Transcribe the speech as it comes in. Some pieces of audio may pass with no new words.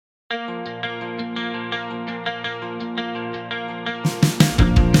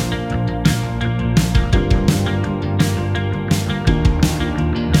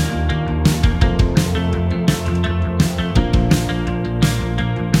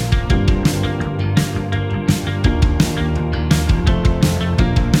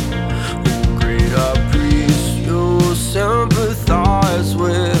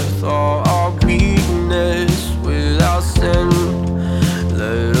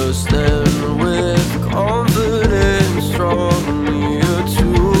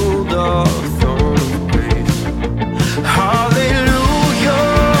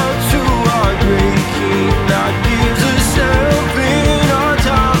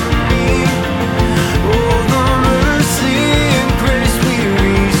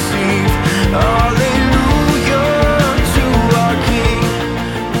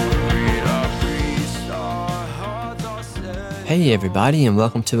Hey, everybody, and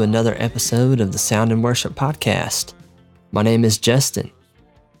welcome to another episode of the Sound and Worship Podcast. My name is Justin,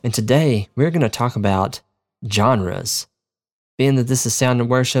 and today we're going to talk about genres. Being that this is Sound and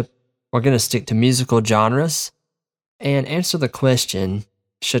Worship, we're going to stick to musical genres and answer the question,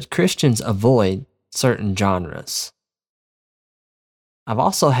 should Christians avoid certain genres? I've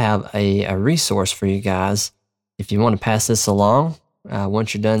also have a resource for you guys if you want to pass this along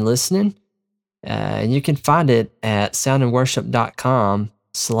once you're done listening. And you can find it at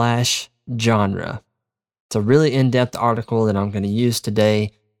soundandworship.com/genre. It's a really in-depth article that I'm going to use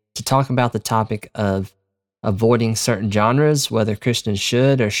today to talk about the topic of avoiding certain genres, whether Christians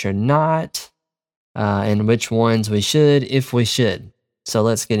should or should not, and which ones we should, if we should. So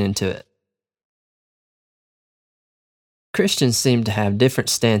let's get into it. Christians seem to have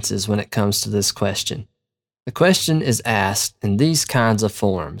different stances when it comes to this question. The question is asked in these kinds of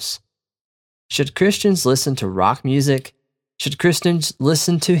forms. Should Christians listen to rock music? Should Christians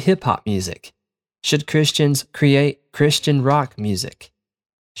listen to hip-hop music? Should Christians create Christian rock music?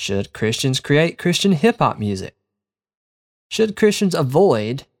 Should Christians create Christian hip-hop music? Should Christians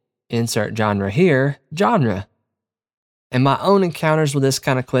avoid, insert genre here, genre? In my own encounters with this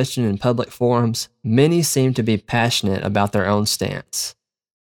kind of question in public forums, many seem to be passionate about their own stance.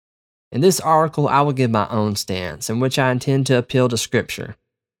 In this article, I will give my own stance, in which I intend to appeal to Scripture.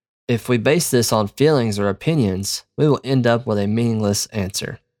 If we base this on feelings or opinions, we will end up with a meaningless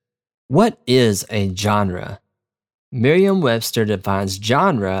answer. What is a genre? Merriam-Webster defines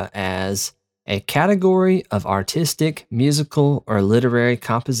genre as a category of artistic, musical, or literary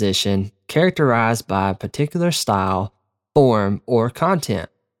composition characterized by a particular style, form, or content.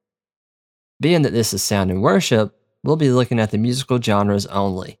 Being that this is Sound and Worship, we'll be looking at the musical genres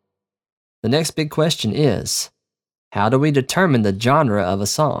only. The next big question is, how do we determine the genre of a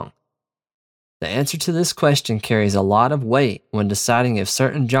song? The answer to this question carries a lot of weight when deciding if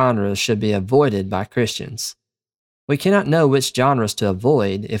certain genres should be avoided by Christians. We cannot know which genres to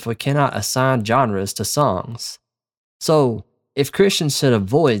avoid if we cannot assign genres to songs. So, if Christians should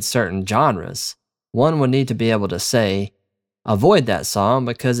avoid certain genres, one would need to be able to say, avoid that song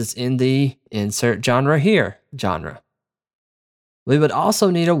because it's in the insert genre here genre. We would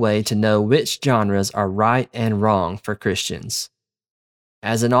also need a way to know which genres are right and wrong for Christians.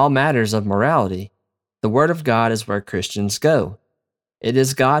 As in all matters of morality, the Word of God is where Christians go. It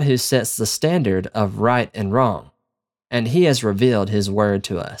is God who sets the standard of right and wrong, and He has revealed His Word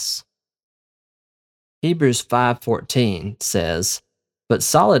to us. Hebrews 5:14 says, "But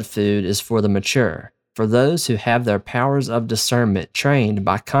solid food is for the mature, for those who have their powers of discernment trained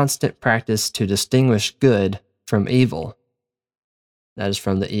by constant practice to distinguish good from evil." That is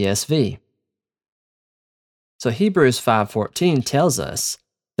from the ESV. So Hebrews 5:14 tells us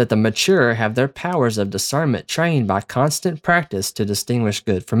that the mature have their powers of discernment trained by constant practice to distinguish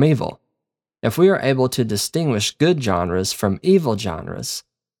good from evil. If we are able to distinguish good genres from evil genres,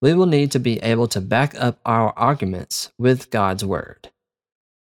 we will need to be able to back up our arguments with God's Word.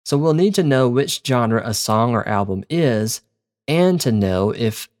 So we'll need to know which genre a song or album is, and to know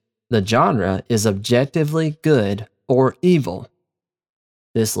if the genre is objectively good or evil.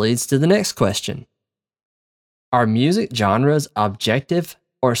 This leads to the next question. Are music genres objective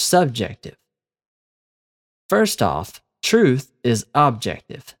or subjective? First off, truth is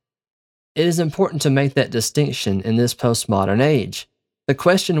objective. It is important to make that distinction in this postmodern age. The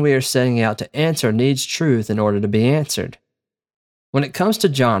question we are setting out to answer needs truth in order to be answered. When it comes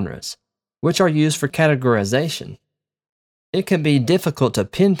to genres, which are used for categorization, it can be difficult to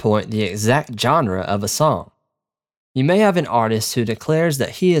pinpoint the exact genre of a song. You may have an artist who declares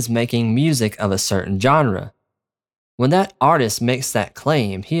that he is making music of a certain genre. When that artist makes that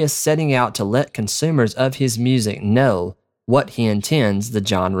claim, he is setting out to let consumers of his music know what he intends the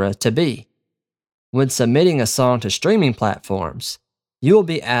genre to be. When submitting a song to streaming platforms, you will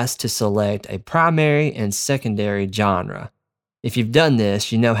be asked to select a primary and secondary genre. If you've done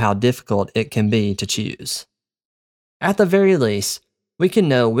this, you know how difficult it can be to choose. At the very least, we can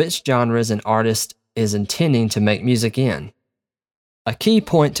know which genres an artist is intending to make music in. A key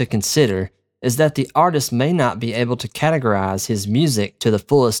point to consider is that the artist may not be able to categorize his music to the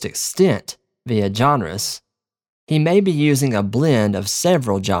fullest extent via genres. He may be using a blend of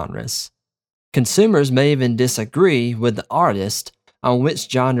several genres. Consumers may even disagree with the artist on which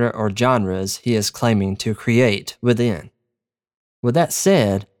genre or genres he is claiming to create within. With that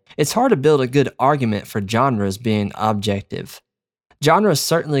said, it's hard to build a good argument for genres being objective. Genres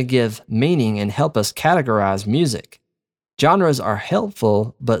certainly give meaning and help us categorize music. Genres are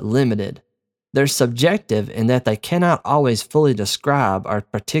helpful but limited. They're subjective in that they cannot always fully describe a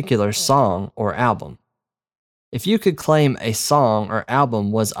particular song or album. If you could claim a song or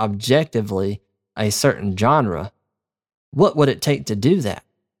album was objectively a certain genre, what would it take to do that?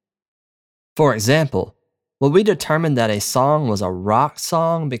 For example, would we determine that a song was a rock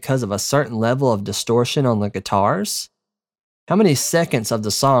song because of a certain level of distortion on the guitars? How many seconds of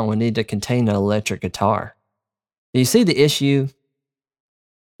the song would need to contain an electric guitar? Do you see the issue?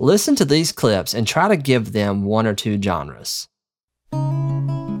 Listen to these clips and try to give them one or two genres.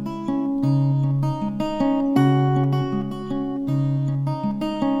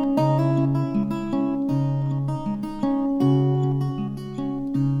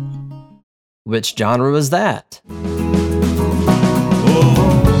 Which genre was that?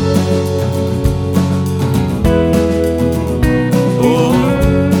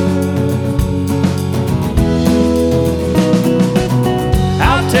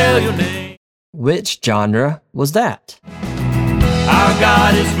 Which genre was that? Our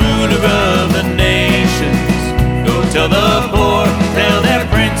God is ruler of the nations. Go tell the poor, tell their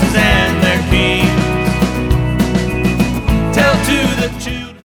princes and their kings. Tell to the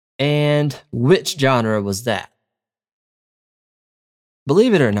children. And which genre was that?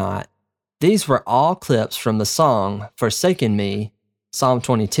 Believe it or not, these were all clips from the song Forsaken Me, Psalm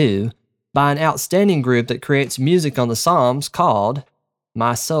 22, by an outstanding group that creates music on the Psalms called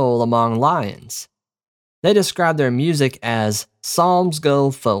My Soul Among Lions. They describe their music as Psalms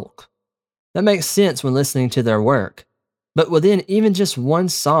Go Folk. That makes sense when listening to their work, but within even just one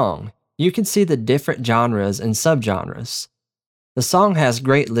song, you can see the different genres and subgenres. The song has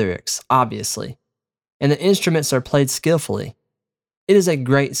great lyrics, obviously, and the instruments are played skillfully. It is a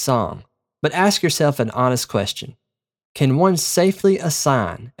great song, but ask yourself an honest question. Can one safely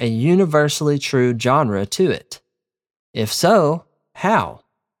assign a universally true genre to it? If so, how?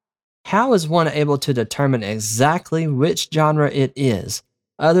 How is one able to determine exactly which genre it is,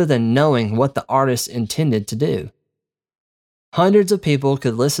 other than knowing what the artist intended to do? Hundreds of people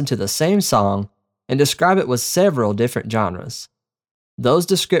could listen to the same song and describe it with several different genres. Those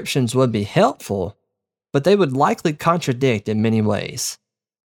descriptions would be helpful, but they would likely contradict in many ways.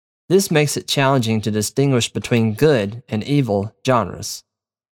 This makes it challenging to distinguish between good and evil genres.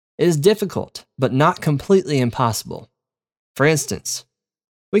 It is difficult, but not completely impossible. For instance,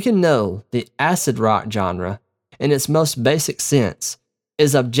 we can know the acid rock genre, in its most basic sense,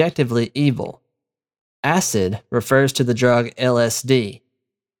 is objectively evil. Acid refers to the drug LSD.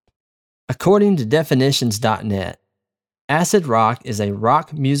 According to definitions.net, acid rock is a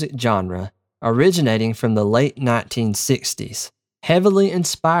rock music genre originating from the late 1960s, heavily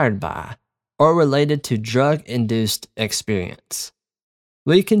inspired by or related to drug-induced experience.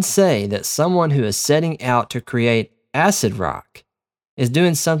 We can say that someone who is setting out to create acid rock is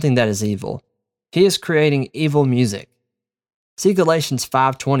doing something that is evil. He is creating evil music. See Galatians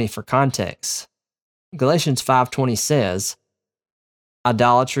 5:20 for context. Galatians 5:20 says,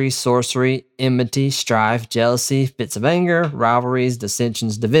 idolatry, sorcery, enmity, strife, jealousy, fits of anger, rivalries,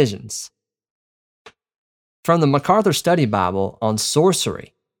 dissensions, divisions. From the MacArthur Study Bible on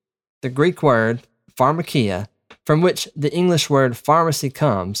sorcery, the Greek word pharmakia, from which the English word pharmacy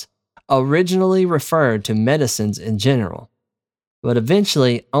comes, originally referred to medicines in general, but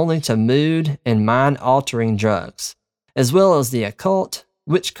eventually only to mood and mind-altering drugs, as well as the occult,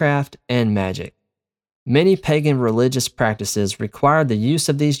 witchcraft, and magic. Many pagan religious practices required the use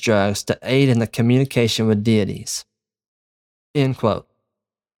of these drugs to aid in the communication with deities. End quote.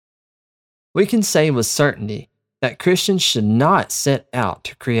 We can say with certainty that Christians should not set out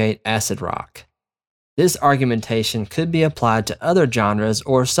to create acid rock. This argumentation could be applied to other genres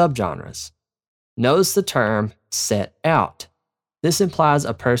or subgenres. Notice the term set out. This implies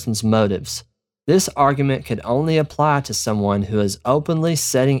a person's motives. This argument could only apply to someone who is openly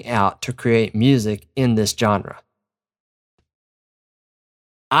setting out to create music in this genre.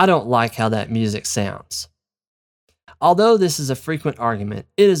 I don't like how that music sounds. Although this is a frequent argument,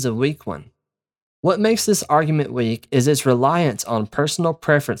 it is a weak one. What makes this argument weak is its reliance on personal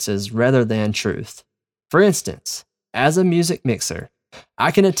preferences rather than truth. For instance, as a music mixer,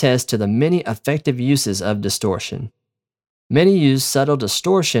 I can attest to the many effective uses of distortion. Many use subtle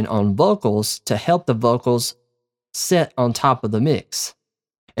distortion on vocals to help the vocals sit on top of the mix.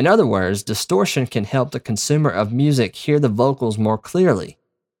 In other words, distortion can help the consumer of music hear the vocals more clearly.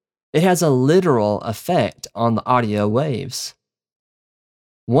 It has a literal effect on the audio waves.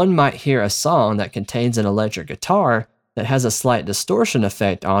 One might hear a song that contains an electric guitar that has a slight distortion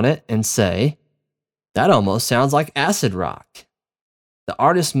effect on it and say, "That almost sounds like acid rock." The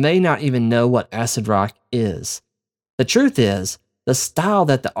artist may not even know what acid rock is. The truth is, the style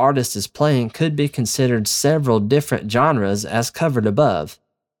that the artist is playing could be considered several different genres as covered above.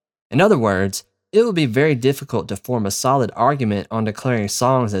 In other words, it would be very difficult to form a solid argument on declaring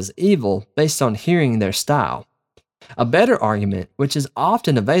songs as evil based on hearing their style. A better argument, which is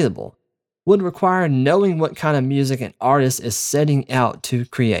often available, would require knowing what kind of music an artist is setting out to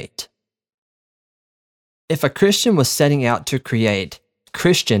create. If a Christian was setting out to create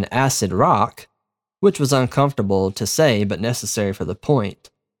Christian acid rock, which was uncomfortable to say but necessary for the point,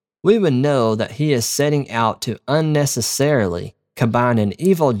 we would know that he is setting out to unnecessarily combine an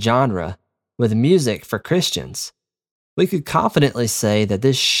evil genre with music for Christians. We could confidently say that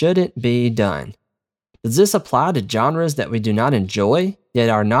this shouldn't be done. Does this apply to genres that we do not enjoy, yet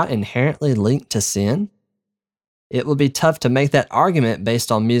are not inherently linked to sin? It would be tough to make that argument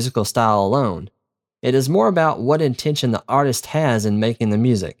based on musical style alone. It is more about what intention the artist has in making the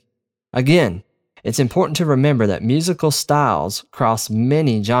music. Again, it's important to remember that musical styles cross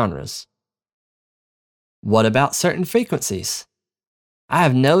many genres. What about certain frequencies? I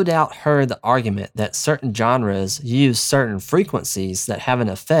have no doubt heard the argument that certain genres use certain frequencies that have an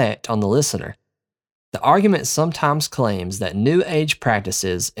effect on the listener. The argument sometimes claims that New Age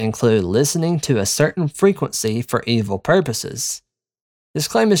practices include listening to a certain frequency for evil purposes. This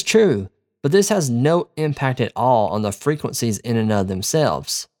claim is true, but this has no impact at all on the frequencies in and of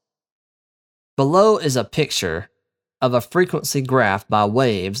themselves. Below is a picture of a frequency graph by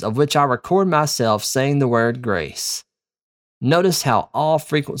waves of which I record myself saying the word grace. Notice how all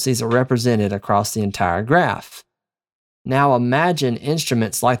frequencies are represented across the entire graph. Now imagine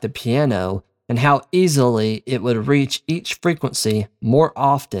instruments like the piano and how easily it would reach each frequency more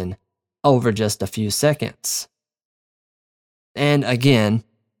often over just a few seconds. And again,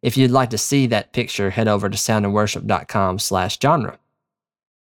 if you'd like to see that picture, head over to soundandworship.com/genre.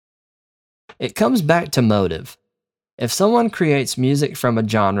 It comes back to motive. If someone creates music from a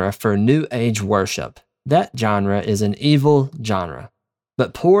genre for New Age worship, that genre is an evil genre.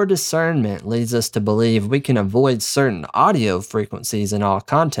 But poor discernment leads us to believe we can avoid certain audio frequencies in all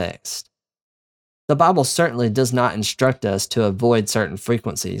contexts. The Bible certainly does not instruct us to avoid certain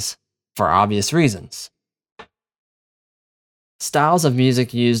frequencies, for obvious reasons. Styles of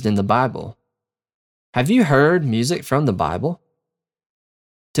music used in the Bible. Have you heard music from the Bible?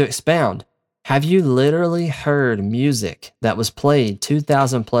 To expound, have you literally heard music that was played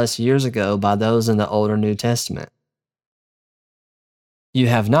 2,000 plus years ago by those in the Old or New Testament? You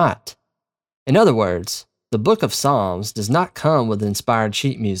have not. In other words, the book of Psalms does not come with inspired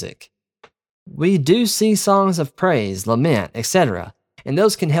sheet music. We do see songs of praise, lament, etc., and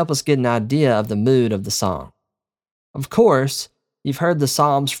those can help us get an idea of the mood of the song. Of course, you've heard the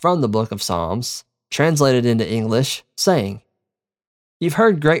Psalms from the book of Psalms, translated into English, sang. You've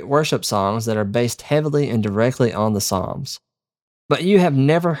heard great worship songs that are based heavily and directly on the Psalms, but you have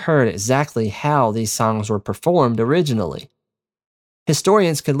never heard exactly how these songs were performed originally.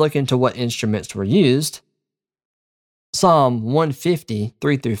 Historians could look into what instruments were used. Psalm 150,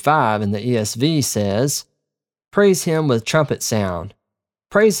 3-5 in the ESV says, "Praise him with trumpet sound.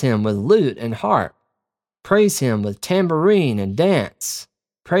 Praise him with lute and harp. Praise him with tambourine and dance.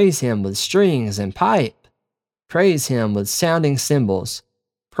 Praise him with strings and pipe. Praise him with sounding cymbals.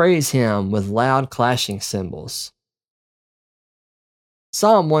 Praise him with loud clashing cymbals."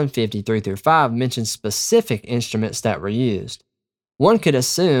 Psalm 150, 3-5 mentions specific instruments that were used. One could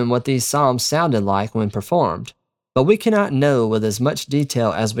assume what these psalms sounded like when performed, but we cannot know with as much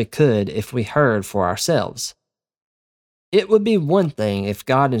detail as we could if we heard for ourselves. It would be one thing if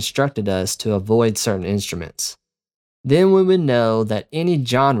God instructed us to avoid certain instruments. Then we would know that any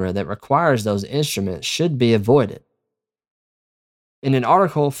genre that requires those instruments should be avoided. In an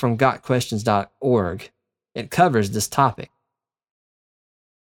article from gotquestions.org, it covers this topic.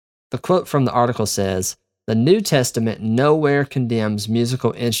 The quote from the article says, "The New Testament nowhere condemns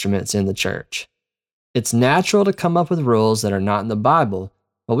musical instruments in the church. It's natural to come up with rules that are not in the Bible,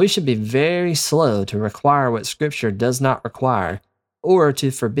 but we should be very slow to require what Scripture does not require, or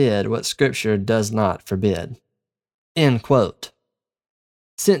to forbid what Scripture does not forbid." End quote.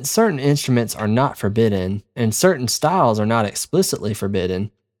 Since certain instruments are not forbidden, and certain styles are not explicitly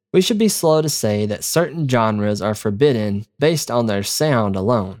forbidden, we should be slow to say that certain genres are forbidden based on their sound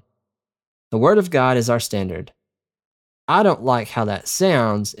alone. The Word of God is our standard. "I don't like how that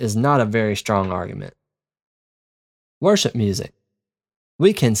sounds" is not a very strong argument. Worship music.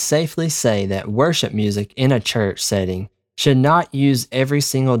 We can safely say that worship music in a church setting should not use every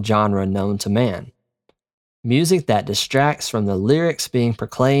single genre known to man. Music that distracts from the lyrics being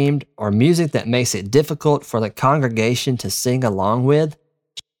proclaimed, or music that makes it difficult for the congregation to sing along with.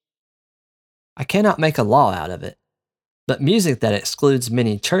 I cannot make a law out of it, but music that excludes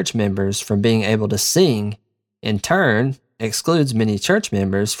many church members from being able to sing, in turn, excludes many church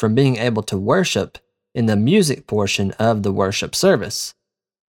members from being able to worship in the music portion of the worship service.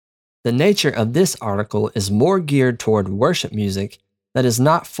 The nature of this article is more geared toward worship music that is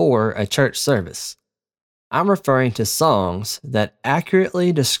not for a church service. I'm referring to songs that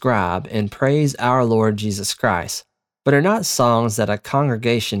accurately describe and praise our Lord Jesus Christ, but are not songs that a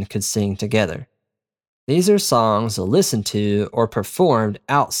congregation could sing together. These are songs listened to or performed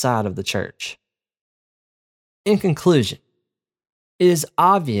outside of the church. In conclusion, it is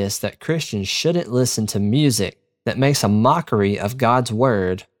obvious that Christians shouldn't listen to music that makes a mockery of God's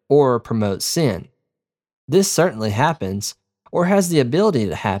word or promotes sin. This certainly happens, or has the ability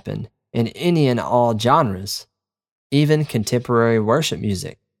to happen, in any and all genres, even contemporary worship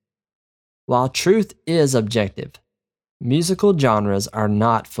music. While truth is objective, musical genres are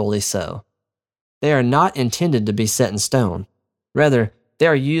not fully so. They are not intended to be set in stone. Rather, they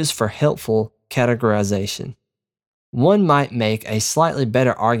are used for helpful categorization. One might make a slightly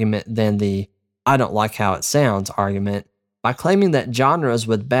better argument than the "I don't like how it sounds" argument by claiming that genres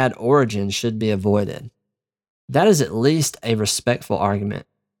with bad origins should be avoided. That is at least a respectful argument.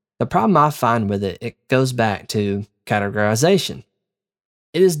 The problem I find with it goes back to categorization.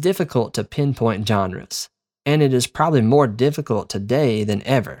 It is difficult to pinpoint genres, and it is probably more difficult today than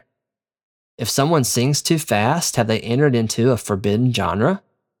ever. If someone sings too fast, have they entered into a forbidden genre?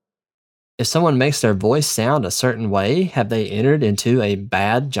 If someone makes their voice sound a certain way, have they entered into a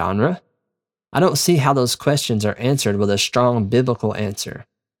bad genre? I don't see how those questions are answered with a strong biblical answer.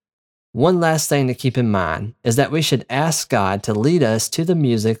 One last thing to keep in mind is that we should ask God to lead us to the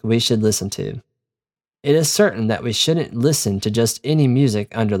music we should listen to. It is certain that we shouldn't listen to just any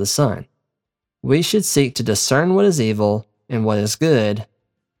music under the sun. We should seek to discern what is evil and what is good,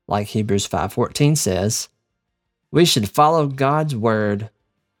 like Hebrews 5:14 says. We should follow God's word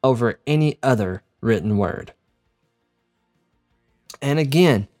over any other written word. And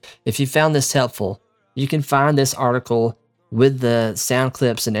again, if you found this helpful, you can find this article with the sound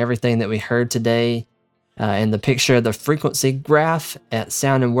clips and everything that we heard today and the picture of the frequency graph at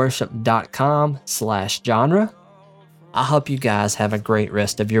soundandworship.com/genre. I hope you guys have a great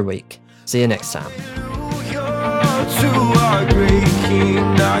rest of your week. See you next time.